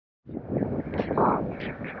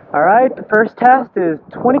All right, the first test is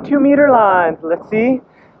 22-meter lines. Let's see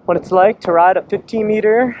what it's like to ride a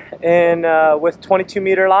 15-meter in with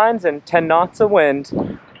 22-meter lines and 10 knots of wind.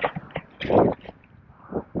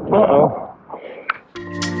 Uh-oh.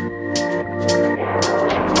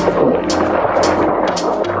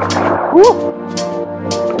 Woo!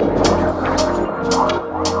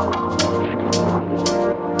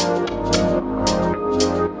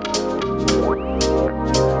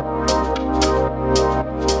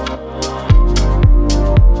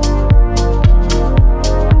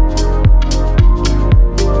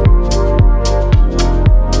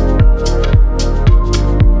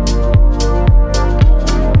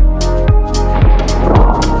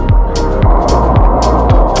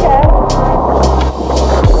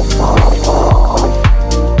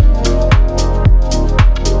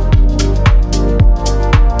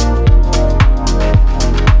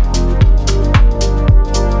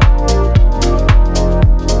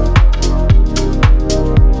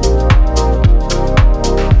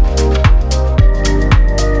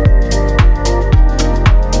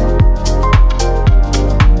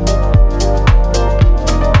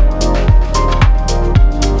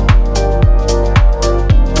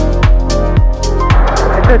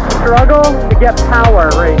 Struggle to get power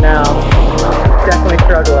right now. Definitely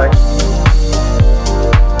struggling.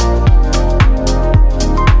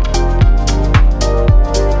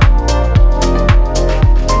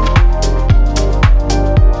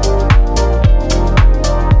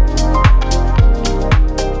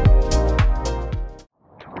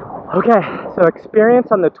 Okay, so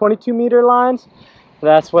experience on the 22-meter lines.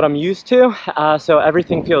 That's what I'm used to, so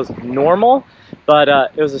everything feels normal, but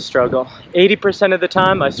it was a struggle. 80% of the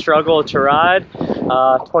time I struggled to ride,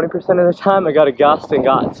 20% of the time I got a gust and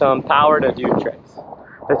got some power to do tricks.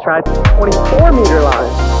 Let's try 24-meter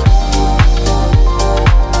lines.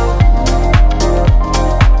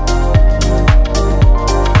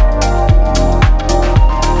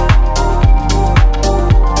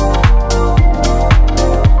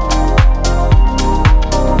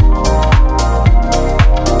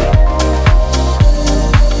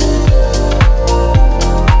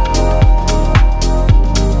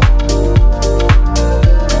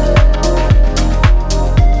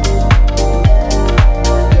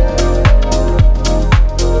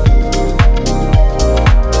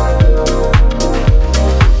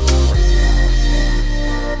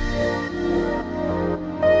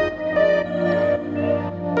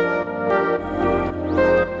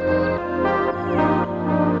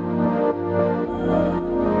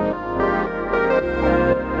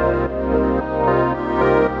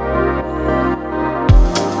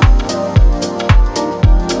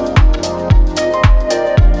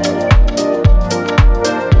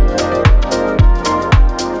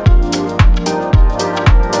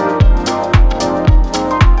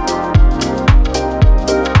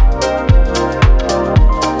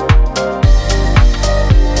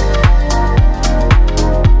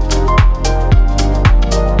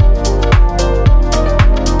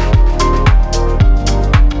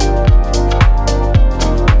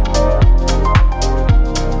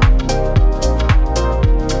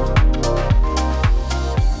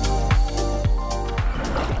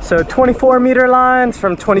 So 24-meter lines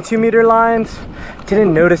from 22-meter lines,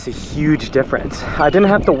 didn't notice a huge difference. I didn't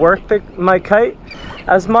have to work my kite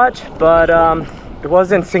as much, but it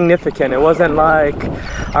wasn't significant. It wasn't like,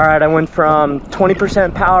 all right, I went from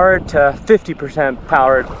 20% powered to 50%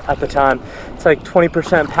 powered at the time. It's like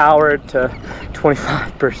 20% powered to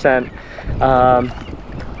 25%.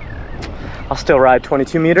 I'll still ride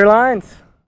 22-meter lines.